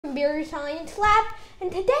Computer Science Lab,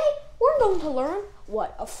 and today we're going to learn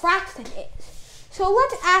what a fraction is. So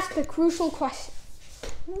let's ask the crucial question.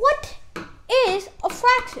 What is a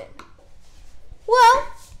fraction? Well,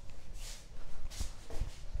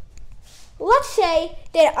 let's say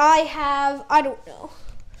that I have,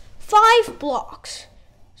 5 blocks.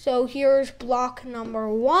 So here's block number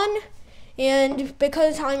 1, and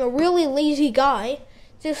because I'm a really lazy guy,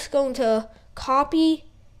 just going to copy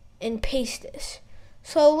and paste this.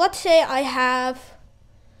 So let's say I have,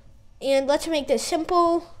 and let's make this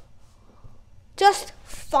simple, just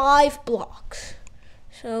 5 blocks.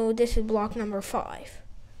 So this is block number 5.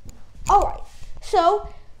 Alright, so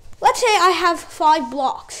let's say I have 5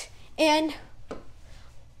 blocks, and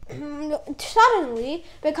suddenly,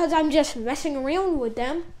 because I'm just messing around with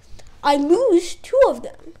them, I lose 2 of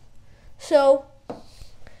them. So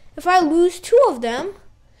if I lose 2 of them,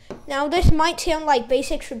 now this might sound like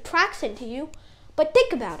basic subtraction to you, but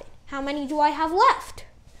think about it. How many do I have left?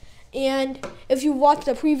 And if you watch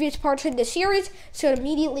the previous parts of the series, it should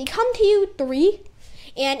immediately come to you 3.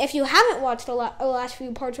 And if you haven't watched the last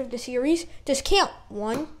few parts of the series, just count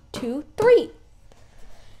 1, 2, 3.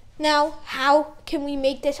 Now, how can we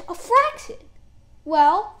make this a fraction?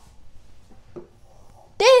 Well,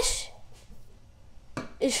 this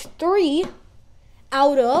is 3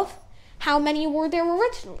 out of how many were there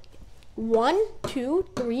originally? 1, 2,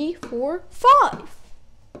 3, 4, 5.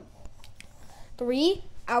 3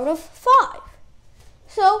 out of 5.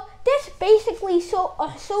 So this basically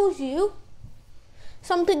shows you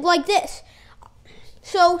something like this.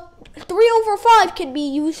 So 3 over 5 can be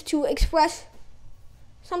used to express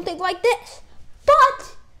something like this.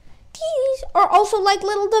 But these are also like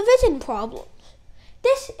little division problems.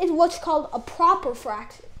 This is what's called a proper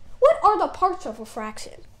fraction. What are the parts of a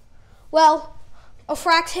fraction? Well, a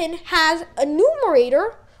fraction has a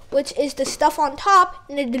numerator, which is the stuff on top,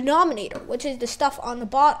 and a denominator, which is the stuff on the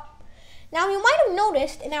bottom. Now, you might have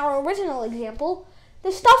noticed in our original example,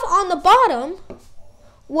 the stuff on the bottom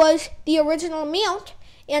was the original amount,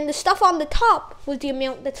 and the stuff on the top was the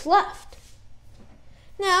amount that's left.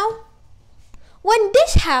 Now, when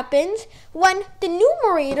this happens, when the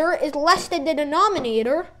numerator is less than the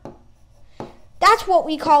denominator, that's what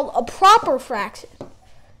we call a proper fraction.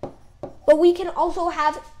 But we can also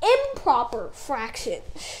have improper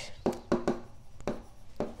fractions,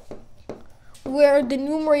 where the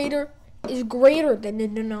numerator is greater than the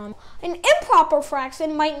denominator. An improper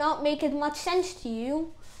fraction might not make as much sense to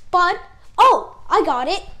you, but, oh, I got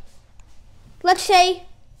it. Let's say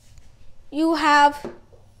you have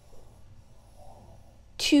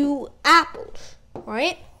 2 apples,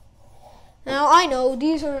 right? Now, I know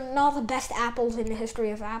these are not the best apples in the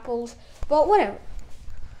history of apples, but whatever.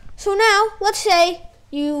 So now, let's say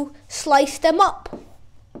you slice them up.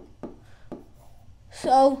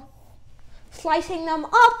 So, slicing them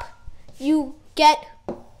up, you get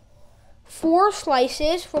 4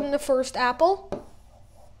 slices from the first apple.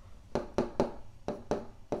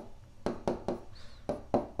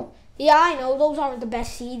 Yeah, I know, those aren't the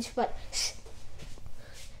best seeds, but...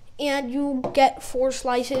 And you get 4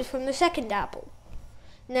 slices from the second apple.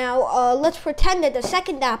 Now, let's pretend that the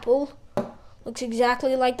second apple looks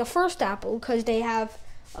exactly like the first apple because they have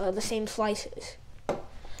the same slices.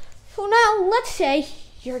 So now, let's say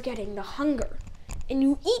you're getting the hunger and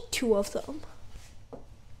you eat 2 of them.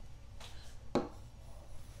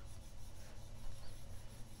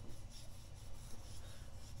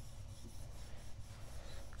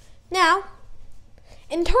 Now,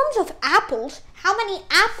 in terms of apples, how many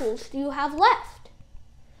apples do you have left?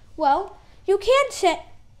 Well, you can't say...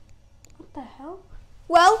 What the hell?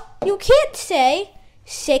 Well, you can't say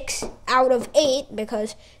 6 out of 8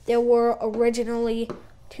 because there were originally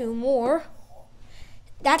 2 more.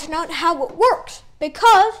 That's not how it works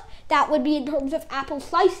because that would be in terms of apple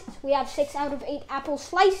slices. We have 6 out of 8 apple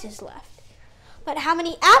slices left. But how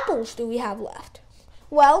many apples do we have left?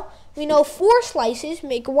 Well, we know 4 slices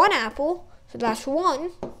make 1 apple, so that's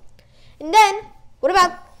 1. And then, what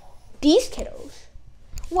about these kiddos?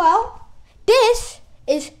 Well, this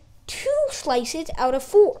is 2 slices out of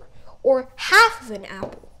 4, or half of an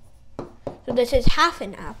apple. So this is half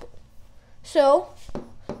an apple. So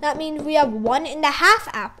that means we have 1.5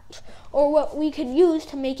 apples, or what we could use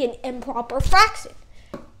to make an improper fraction.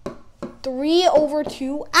 3 over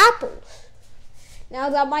 2 apples. Now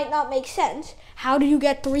that might not make sense. How do you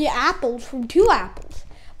get 3 apples from 2 apples?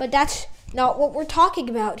 But that's not what we're talking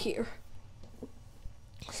about here.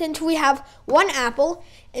 Since we have 1 apple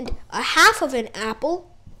and a half of an apple,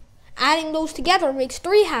 adding those together makes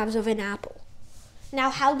 3 halves of an apple. Now,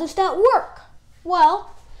 how does that work?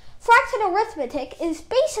 Well, fraction arithmetic is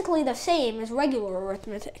basically the same as regular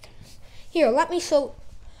arithmetic. Here, let me show.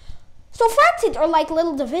 So fractions are like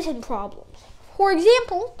little division problems. For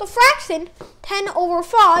example, the fraction 10 over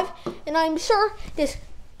 5, and I'm sure this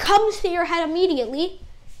comes to your head immediately,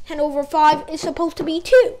 10 over 5 is supposed to be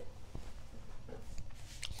 2.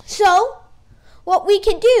 So, what we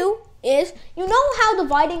can do is, you know how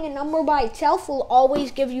dividing a number by itself will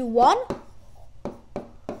always give you 1?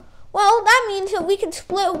 Well, that means that we can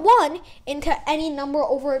split 1 into any number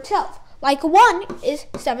over itself. Like 1 is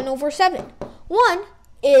 7 over 7. 1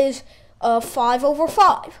 is 5 over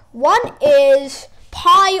 5. 1 is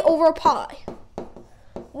pi over pi.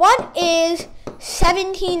 1 is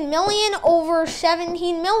 17 million over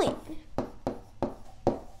 17 million.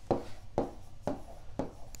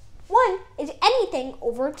 1 is anything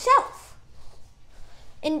over itself.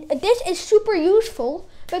 And this is super useful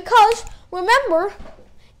because remember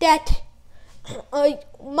that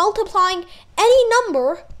multiplying any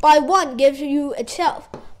number by 1 gives you itself.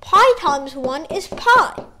 Pi times 1 is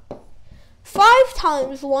pi. 5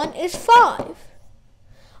 times 1 is 5.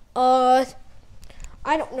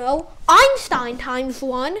 I don't know. Einstein times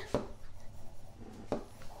 1.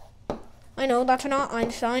 I know that's not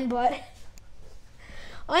Einstein, but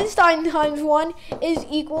Einstein times 1 is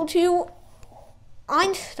equal to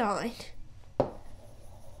Einstein.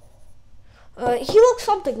 He looks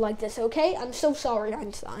something like this, okay? I'm so sorry,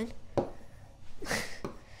 Einstein.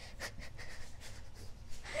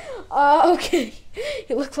 Okay.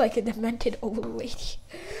 He looks like a demented old lady.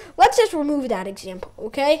 Let's just remove that example,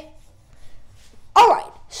 okay?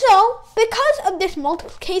 Alright, so because of this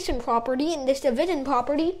multiplication property and this division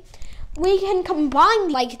property, we can combine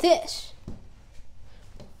like this.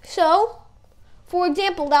 So, for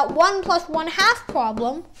example, that 1 plus 1/2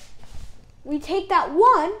 problem, we take that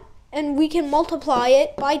 1 and we can multiply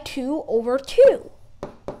it by 2 over 2.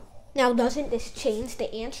 Now, doesn't this change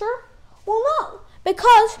the answer? Well, no,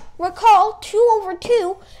 because recall 2 over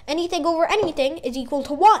 2, anything over anything, is equal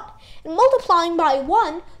to 1. And multiplying by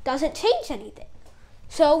 1 doesn't change anything.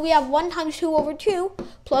 So we have 1 times 2 over 2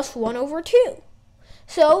 plus 1 over 2.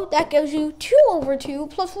 So that gives you 2 over 2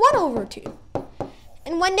 plus 1 over 2.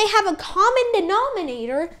 And when they have a common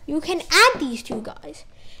denominator, you can add these two guys.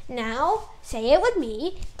 Now, say it with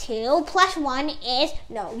me. 2 plus 1 is...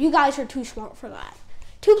 No, you guys are too smart for that.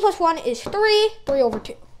 2 plus 1 is 3. 3 over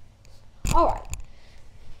 2. All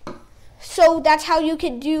right. So that's how you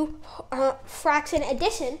can do fraction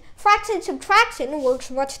addition. Fraction subtraction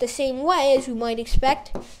works much the same way as you might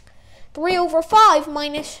expect. 3 over 5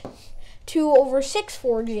 minus 2 over 6,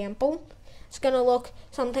 for example. It's going to look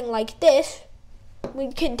something like this.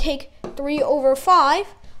 We can take 3 over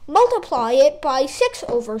 5, multiply it by 6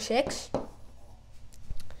 over 6.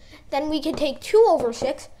 Then we can take 2 over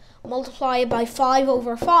 6, multiply it by 5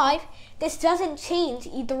 over 5. This doesn't change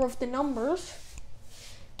either of the numbers.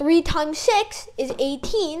 3 times 6 is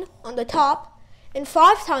 18 on the top, and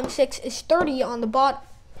 5 times 6 is 30 on the bottom.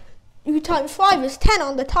 2 times 5 is 10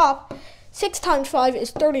 on the top. 6 times 5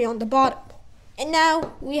 is 30 on the bottom. And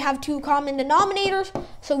now we have two common denominators,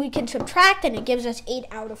 so we can subtract, and it gives us 8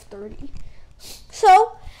 out of 30.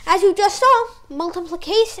 So, as you just saw,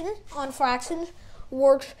 multiplication on fractions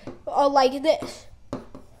works like this.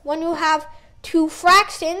 When you have two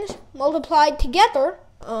fractions multiplied together,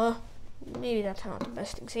 maybe that's not the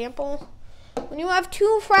best example. When you have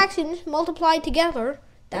two fractions multiplied together,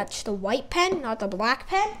 that's the white pen, not the black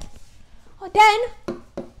pen. Then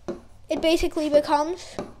it basically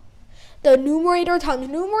becomes the numerator times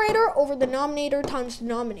numerator over the denominator times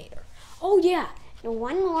denominator. Oh yeah, and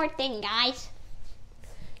one more thing, guys.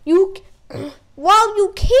 While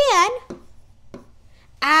you can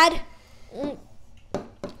add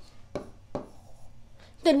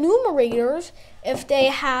the numerators if they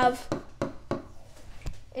have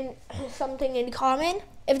something in common,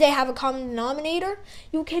 if they have a common denominator,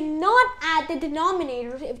 you cannot add the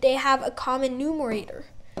denominators if they have a common numerator.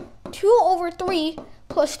 2 over 3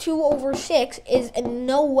 plus 2 over 6 is in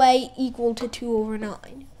no way equal to 2 over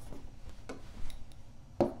 9.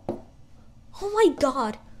 Oh my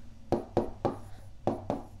God.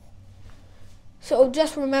 So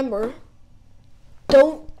just remember,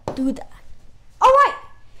 don't do that. All right,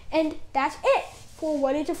 and that's it for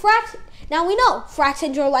what is a fraction. Now we know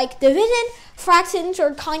fractions are like division. Fractions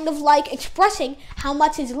are kind of like expressing how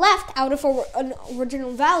much is left out of an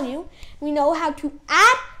original value. We know how to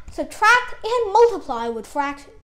add, subtract, and multiply with fractions.